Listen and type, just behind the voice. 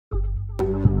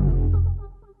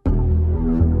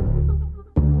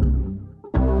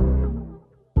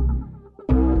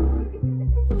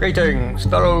Greetings,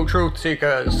 fellow truth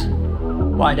seekers.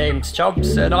 My name's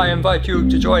Chubbs, and I invite you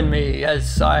to join me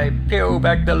as I peel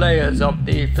back the layers of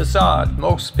the facade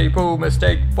most people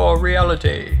mistake for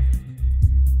reality.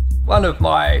 One of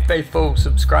my faithful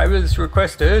subscribers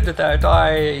requested that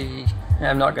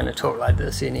I'm not going to talk like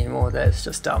this anymore, that's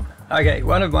just dumb. Okay,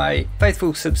 one of my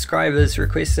faithful subscribers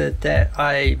requested that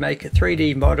I make a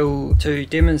 3D model to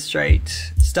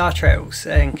demonstrate star trails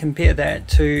and compare that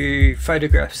to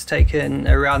photographs taken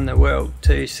around the world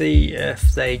to see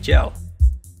if they gel.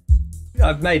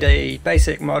 I've made a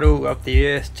basic model of the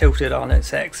Earth tilted on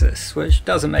its axis, which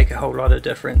doesn't make a whole lot of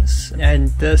difference, and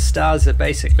the stars are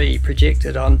basically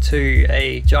projected onto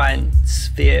a giant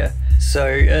sphere, so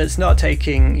it's not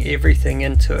taking everything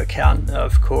into account,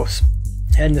 of course,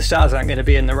 and the stars aren't going to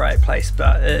be in the right place,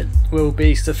 but it will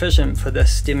be sufficient for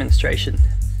this demonstration.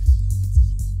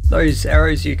 Those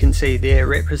arrows you can see there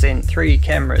represent 3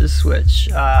 cameras,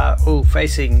 which are all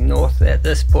facing north at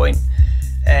this point,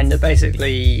 and are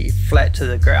basically flat to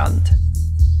the ground.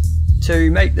 To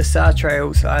make the star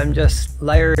trails, I'm just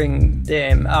layering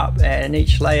them up, and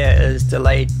each layer is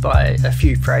delayed by a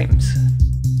few frames.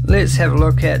 Let's have a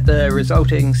look at the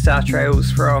resulting star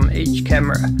trails from each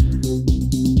camera.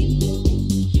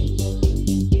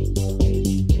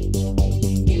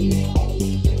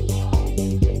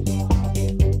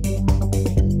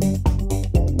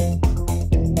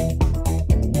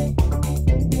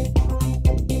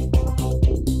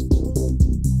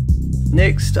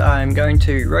 Next, I'm going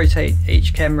to rotate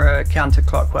each camera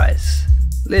counterclockwise.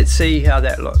 Let's see how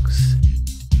that looks.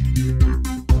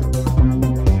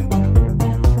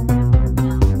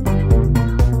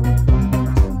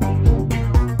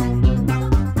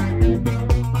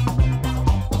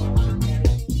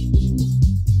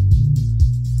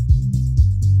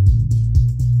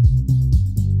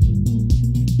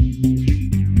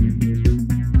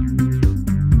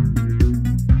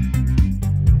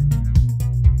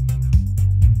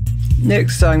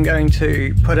 Next, I'm going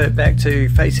to put it back to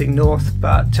facing north,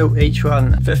 but tilt each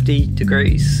one 50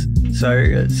 degrees, so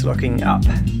it's looking up.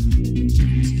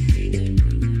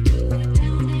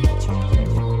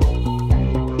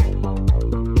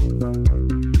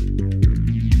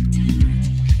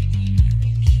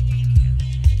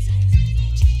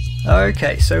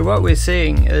 Okay, so what we're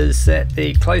seeing is that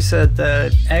the closer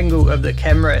the angle of the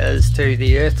camera is to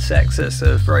the Earth's axis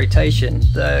of rotation,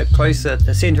 the closer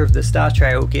the center of the star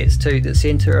trail gets to the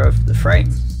center of the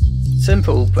frame.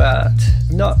 Simple, but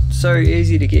not so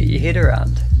easy to get your head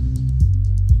around.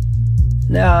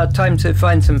 Now, time to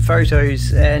find some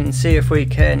photos and see if we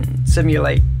can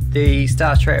simulate the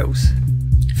star trails.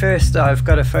 First, I've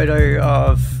got a photo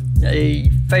of a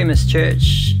famous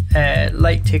church at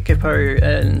Lake Tekapo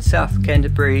in South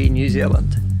Canterbury, New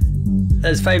Zealand.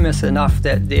 It's famous enough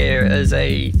that there is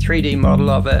a 3D model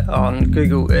of it on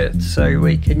Google Earth, so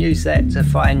we can use that to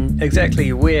find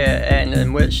exactly where and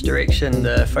in which direction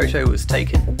the photo was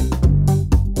taken.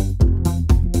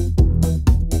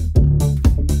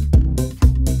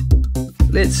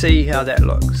 Let's see how that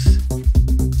looks.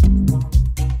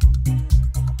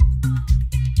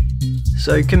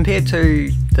 So compared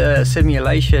to the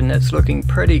simulation, it's looking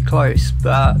pretty close,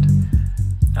 but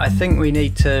I think we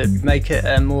need to make it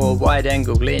a more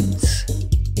wide-angle lens.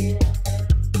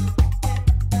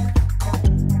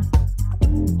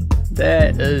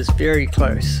 That is very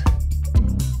close.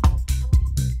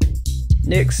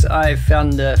 Next, I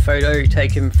found a photo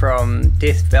taken from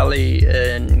Death Valley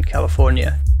in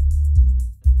California.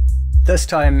 This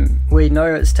time we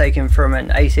know it's taken from an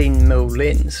 18mm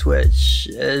lens, which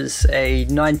is a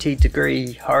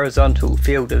 90-degree horizontal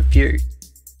field of view.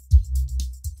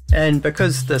 And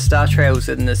because the star trail's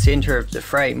in the center of the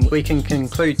frame, we can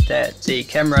conclude that the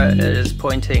camera is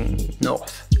pointing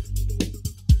north.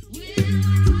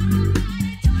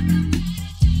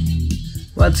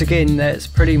 Once again, that's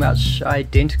pretty much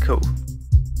identical.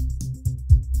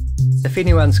 If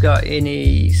anyone's got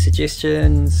any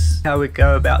suggestions how we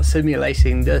go about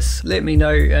simulating this, let me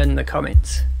know in the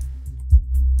comments.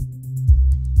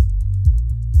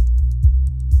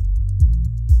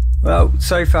 Well,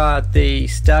 so far the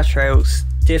star trails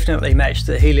definitely match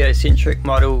the heliocentric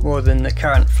model more than the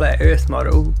current flat Earth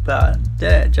model, but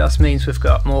that just means we've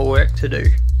got more work to do.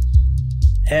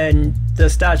 And the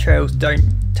star trails don't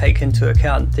take into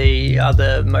account the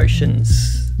other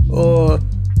motions or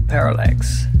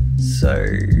parallax. So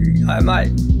I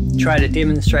might try to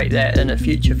demonstrate that in a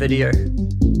future video.